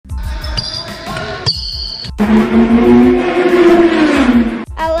I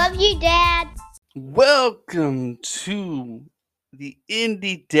love you, Dad. Welcome to the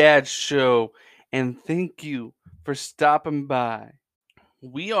Indie Dad Show, and thank you for stopping by.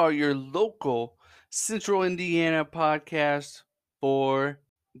 We are your local Central Indiana podcast for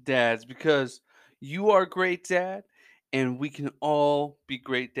dads because you are a great dad, and we can all be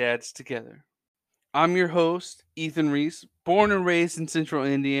great dads together. I'm your host, Ethan Reese, born and raised in Central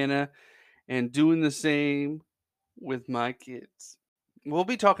Indiana, and doing the same with my kids. We'll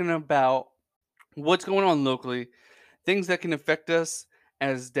be talking about what's going on locally, things that can affect us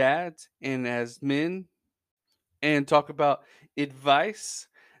as dads and as men, and talk about advice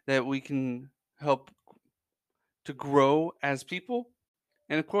that we can help to grow as people.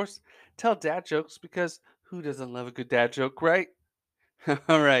 And of course, tell dad jokes because who doesn't love a good dad joke, right?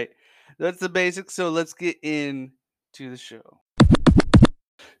 All right, that's the basics. So let's get into the show.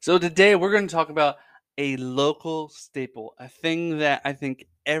 So today we're going to talk about a local staple, a thing that I think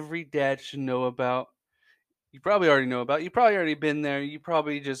every dad should know about. You probably already know about. You probably already been there. You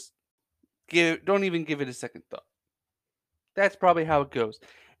probably just don't even give it a second thought. That's probably how it goes.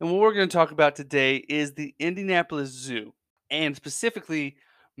 And what we're going to talk about today is the Indianapolis Zoo, and specifically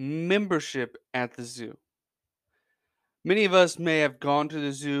membership at the zoo. Many of us may have gone to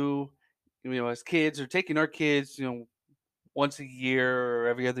the zoo, as kids, or taken our kids, once a year or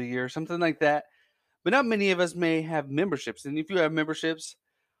every other year, something like that. But not many of us may have memberships. And if you have memberships,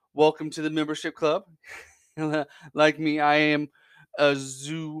 welcome to the membership club. Like me, I am a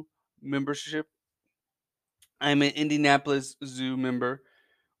zoo membership. I'm an Indianapolis Zoo member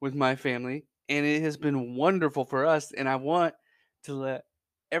with my family, and it has been wonderful for us. And I want to let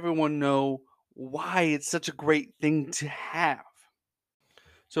everyone know why it's such a great thing to have.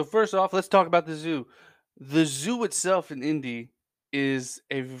 So, first off, let's talk about the zoo. The zoo itself in Indy is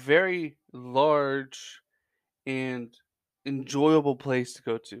a very large and enjoyable place to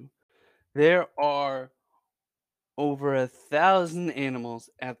go to. There are over 1,000 animals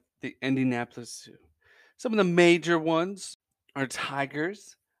at the Indianapolis Zoo. Some of the major ones are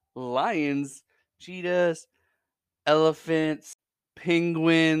tigers, lions, cheetahs, elephants,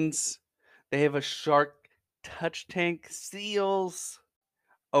 penguins. They have a shark touch tank, seals,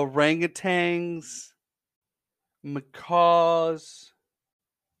 orangutans, macaws,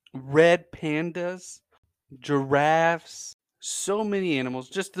 red pandas, giraffes. So many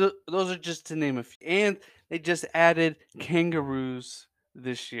animals. Those are just to name a few. And they just added kangaroos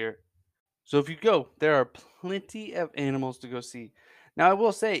this year. So if you go, there are plenty of animals to go see. Now, I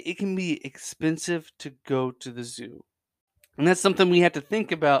will say it can be expensive to go to the zoo. And that's something we have to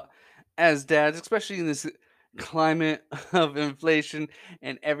think about as dads, especially in this climate of inflation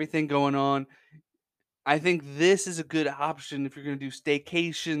and everything going on. I think this is a good option if you're going to do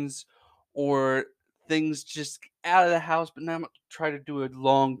staycations or things just out of the house, but not try to do a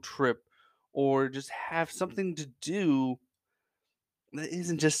long trip or just have something to do that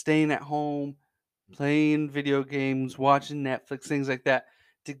isn't just staying at home, playing video games, watching Netflix, things like that.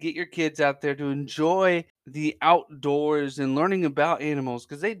 To get your kids out there to enjoy the outdoors and learning about animals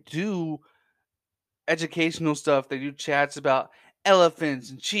because they do educational stuff. They do chats about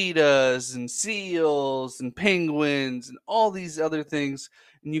elephants and cheetahs and seals and penguins and all these other things.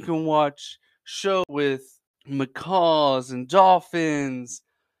 And you can watch shows with macaws and dolphins.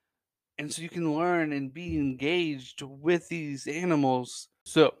 And so you can learn and be engaged with these animals.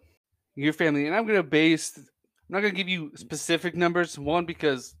 So, your family, and I'm not going to give you specific numbers. One,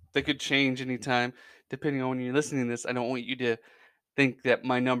 because they could change anytime depending on when you're listening to this. I don't want you to think that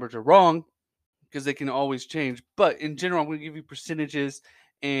my numbers are wrong because they can always change. But in general, I'm going to give you percentages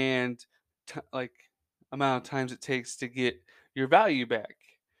and like amount of times it takes to get your value back.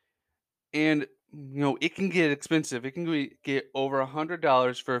 And it can get expensive. It can get over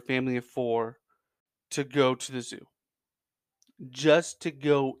 $100 for a family of four to go to the zoo, just to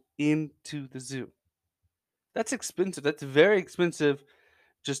go into the zoo. That's expensive. That's very expensive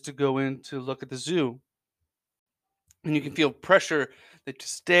just to go in to look at the zoo. And you can feel pressure that to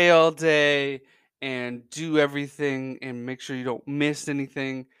stay all day and do everything and make sure you don't miss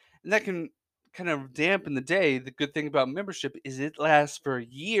anything. And that can kind of dampen the day. The good thing about membership is it lasts for a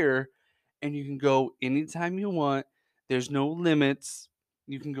year and you can go anytime you want. There's no limits.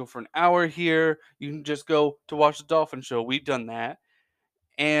 You can go for an hour here. You can just go to watch the dolphin show. We've done that.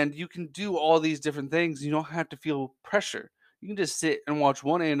 And you can do all these different things. You don't have to feel pressure. You can just sit and watch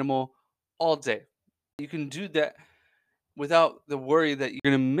one animal all day. You can do that without the worry that you're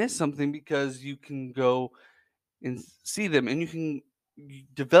going to miss something because you can go and see them and you can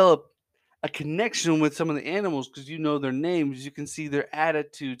develop a connection with some of the animals because you know their names. You can see their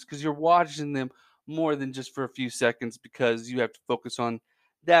attitudes because you're watching them more than just for a few seconds because you have to focus on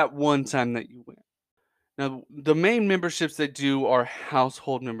that one time that you went. Now, the main memberships they do are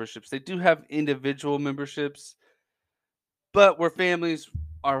household memberships. They do have individual memberships, but we're families,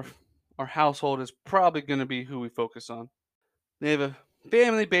 our our household is probably going to be who we focus on. They have a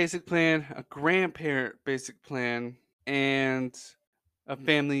family basic plan, a grandparent basic plan, and a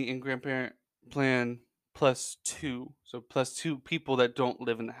family and grandparent plan plus two. So plus two people that don't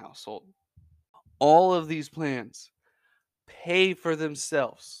live in the household. All of these plans pay for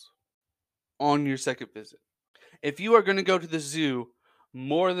themselves on your second visit. If you are going to go to the zoo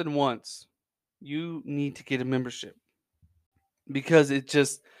more than once, you need to get a membership because it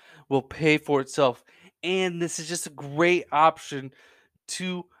just will pay for itself. And this is just a great option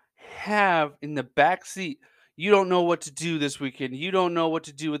to have in the back seat. You don't know what to do this weekend. You don't know what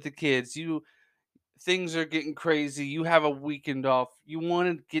to do with the kids. You things are getting crazy. You have a weekend off. You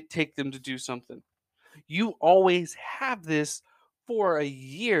want to get take them to do something. You always have this for a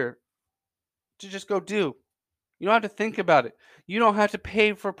year to just go do. You don't have to think about it. You don't have to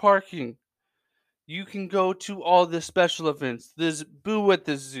pay for parking. You can go to all the special events, the Boo at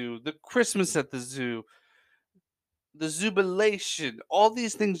the zoo, the Christmas at the zoo, the Zubilation, all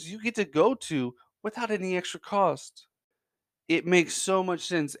these things you get to go to without any extra cost. It makes so much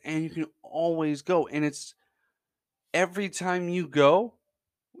sense and you can always go. And it's every time you go,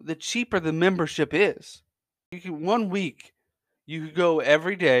 the cheaper the membership is. You can 1 week, you could go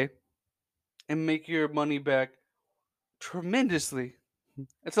every day and make your money back tremendously.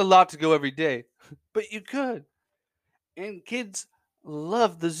 It's a lot to go every day, but you could. And kids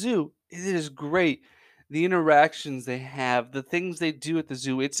love the zoo. It is great. The interactions they have, the things they do at the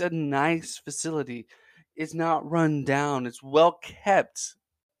zoo. It's a nice facility. It's not run down. It's well kept.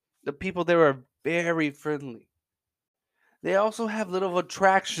 The people there are very friendly. They also have little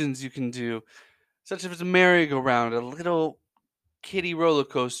attractions you can do, such as a merry-go-round, a little kiddie roller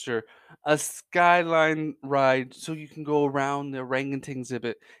coaster, a skyline ride so you can go around the orangutan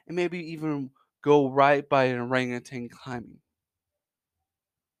exhibit, and maybe even go right by an orangutan climbing.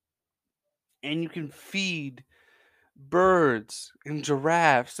 And you can feed birds and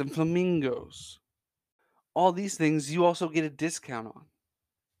giraffes and flamingos. All these things you also get a discount on.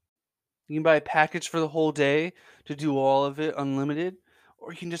 You can buy a package for the whole day to do all of it unlimited,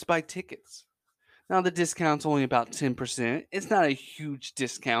 or you can just buy tickets. Now, the discount's only about 10%. It's not a huge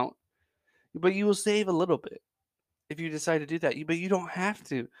discount, but you will save a little bit if you decide to do that. But you don't have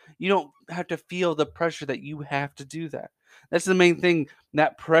to. You don't have to feel the pressure that you have to do that. That's the main thing.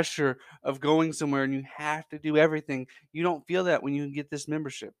 That pressure of going somewhere and you have to do everything. You don't feel that when you get this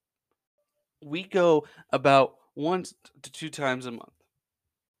membership. We go about once to two times a month,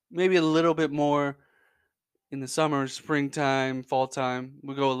 maybe a little bit more in the summer, springtime, fall time.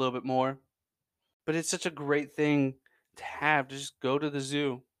 We go a little bit more, but it's such a great thing to have to just go to the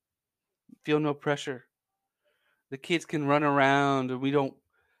zoo, feel no pressure. The kids can run around and we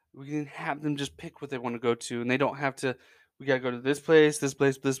can have them just pick what they want to go to and they don't have to we got to go to this place, this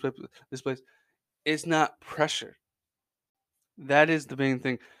place, this place, this place. It's not pressure. That is the main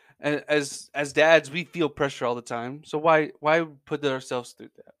thing. As dads, we feel pressure all the time. So why put ourselves through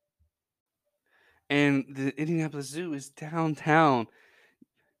that? And the Indianapolis Zoo is downtown.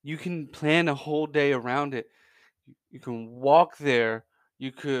 You can plan a whole day around it. You can walk there.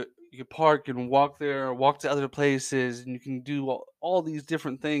 You could park and walk there, or walk to other places, and you can do all these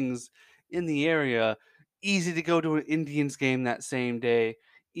different things in the area. Easy to go to an Indians game that same day.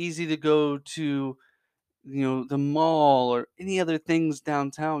 Easy to go to the mall or any other things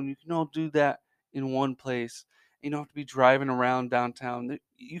downtown. You can all do that in one place. You don't have to be driving around downtown.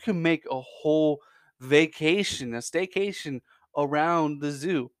 You can make a whole vacation, a staycation around the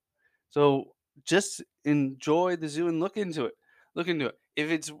zoo. So just enjoy the zoo and look into it. Look into it.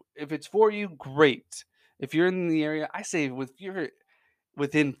 If it's for you, great. If you're in the area, I say if you're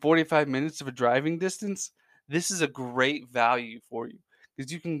within 45 minutes of a driving distance, this is a great value for you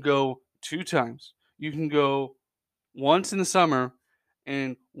because you can go two times. You can go once in the summer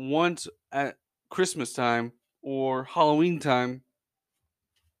and once at Christmas time or Halloween time.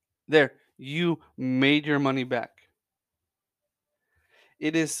 There, you made your money back.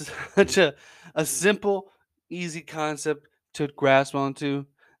 It is such a simple, easy concept to grasp onto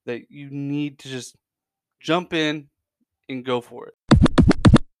that you need to just jump in and go for it.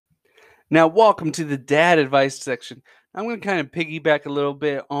 Now, welcome to the dad advice section. I'm going to kind of piggyback a little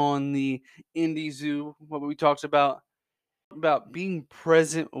bit on the Indie Zoo, what we talked about being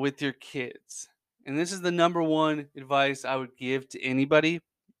present with your kids. And this is the number one advice I would give to anybody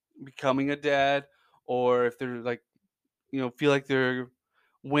becoming a dad, or if they're like, feel like they're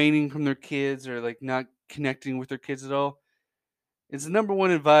waning from their kids or like not connecting with their kids at all. It's the number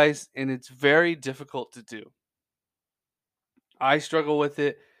one advice, and it's very difficult to do. I struggle with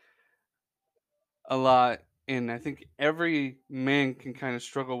it a lot, and I think every man can kind of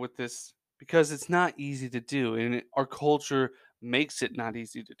struggle with this because it's not easy to do, and our culture makes it not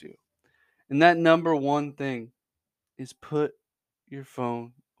easy to do. And that number one thing is put your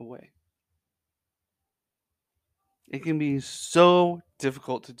phone away. It can be so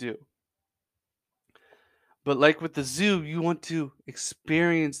difficult to do. But like with the zoo, you want to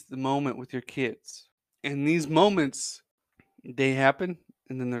experience the moment with your kids. And these moments, they happen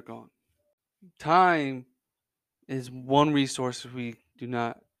and then they're gone. Time is one resource we do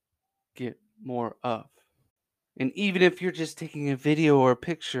not get more of. And even if you're just taking a video or a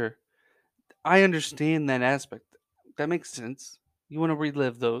picture, I understand that aspect. That makes sense. You want to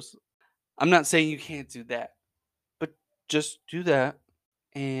relive those. I'm not saying you can't do that, but just do that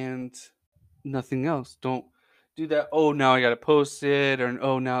and nothing else. Don't do that. Oh, now I got to post it, or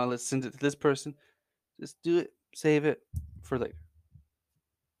oh, now let's send it to this person. Just do it, save it for later.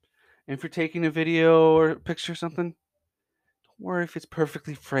 And if you're taking a video or a picture or something, don't worry if it's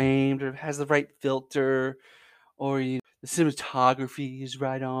perfectly framed or has the right filter or the cinematography is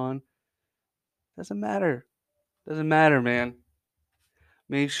right on. Doesn't matter. Doesn't matter, man.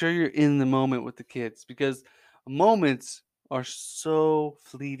 Make sure you're in the moment with the kids because moments are so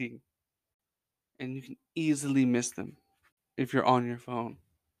fleeting and you can easily miss them if you're on your phone.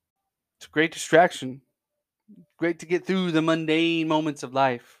 It's a great distraction. Great to get through the mundane moments of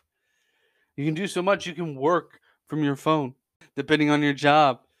life. You can do so much. You can work from your phone, depending on your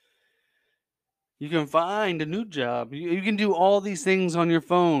job. You can find a new job. You can do all these things on your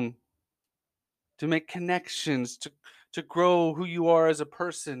phone to make connections, to grow who you are as a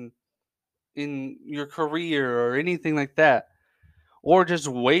person in your career or anything like that. Or just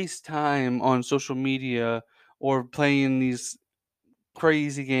waste time on social media or playing these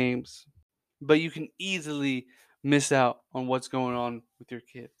crazy games. But you can easily miss out on what's going on with your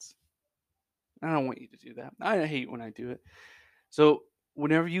kids. I don't want you to do that. I hate when I do it. So,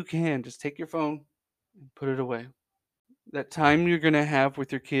 whenever you can, just take your phone and put it away. That time you're going to have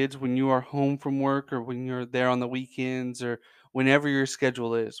with your kids when you are home from work or when you're there on the weekends or whenever your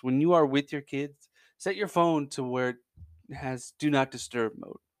schedule is. When you are with your kids, set your phone to where it has do not disturb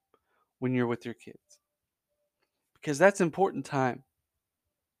mode when you're with your kids. Because that's important time.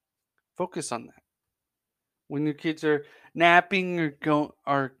 Focus on that. When your kids are napping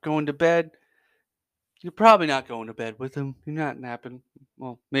or going to bed, you're probably not going to bed with them. You're not napping.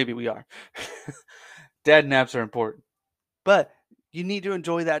 Well, maybe we are. Dad naps are important. But you need to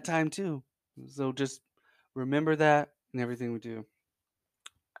enjoy that time too. So just remember that in everything we do.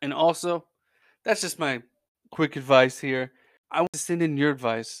 And also, that's just my quick advice here. I want to send in your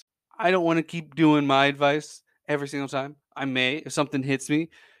advice. I don't want to keep doing my advice every single time. I may, if something hits me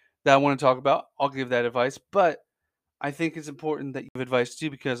that I want to talk about, I'll give that advice. But I think it's important that you give advice too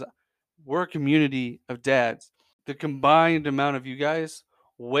because we're a community of dads. The combined amount of you guys,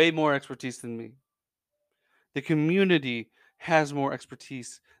 way more expertise than me. The community has more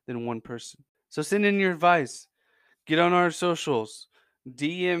expertise than one person. So send in your advice. Get on our socials.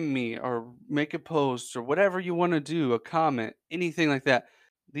 DM me or make a post or whatever you want to do, a comment, anything like that.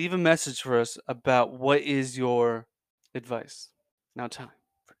 Leave a message for us about what is your advice. Now, time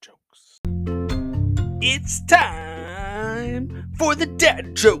for jokes. It's time for the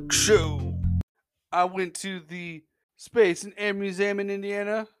Dad Joke Show. I went to the Space and Air Museum in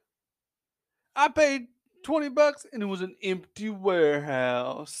Indiana. I paid $20 and it was an empty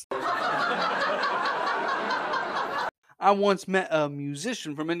warehouse. I once met a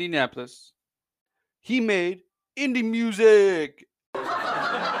musician from Indianapolis. He made indie music.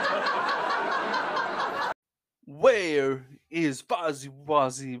 Where is Fozzie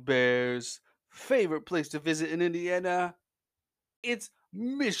Wozzie Bear's favorite place to visit in Indiana? It's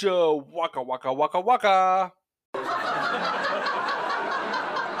Misha Waka Waka Waka Waka.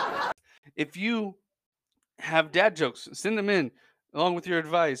 If you have dad jokes, send them in along with your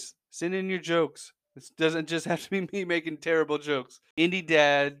advice. Send in your jokes. This doesn't just have to be me making terrible jokes. Indie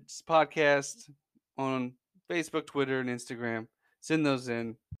Dads podcast on Facebook, Twitter, and Instagram. Send those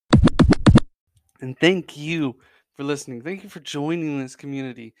in. And thank you for listening. Thank you for joining this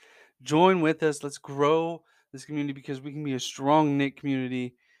community. Join with us. Let's grow this community because we can be a strong knit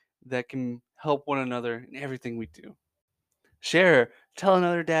community that can help one another in everything we do. Share, tell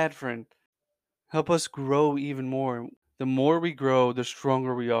another dad friend. Help us grow even more. The more we grow, the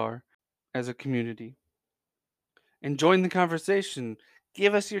stronger we are as a community. And join the conversation.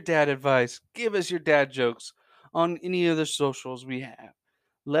 Give us your dad advice. Give us your dad jokes on any of the socials we have.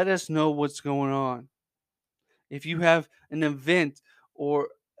 Let us know what's going on. If you have an event or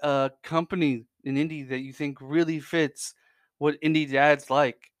a company in indie that you think really fits what indie dads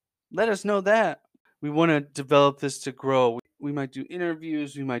like, let us know that. We want to develop this to grow. We might do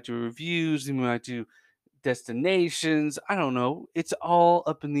interviews, we might do reviews, we might do destinations. I don't know. It's all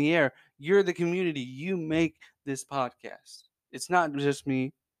up in the air. You're the community. You make this podcast. It's not just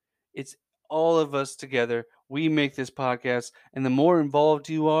me, it's all of us together. We make this podcast. And the more involved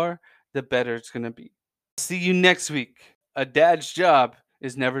you are, the better it's going to be. See you next week. A dad's job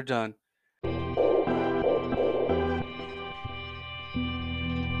is never done.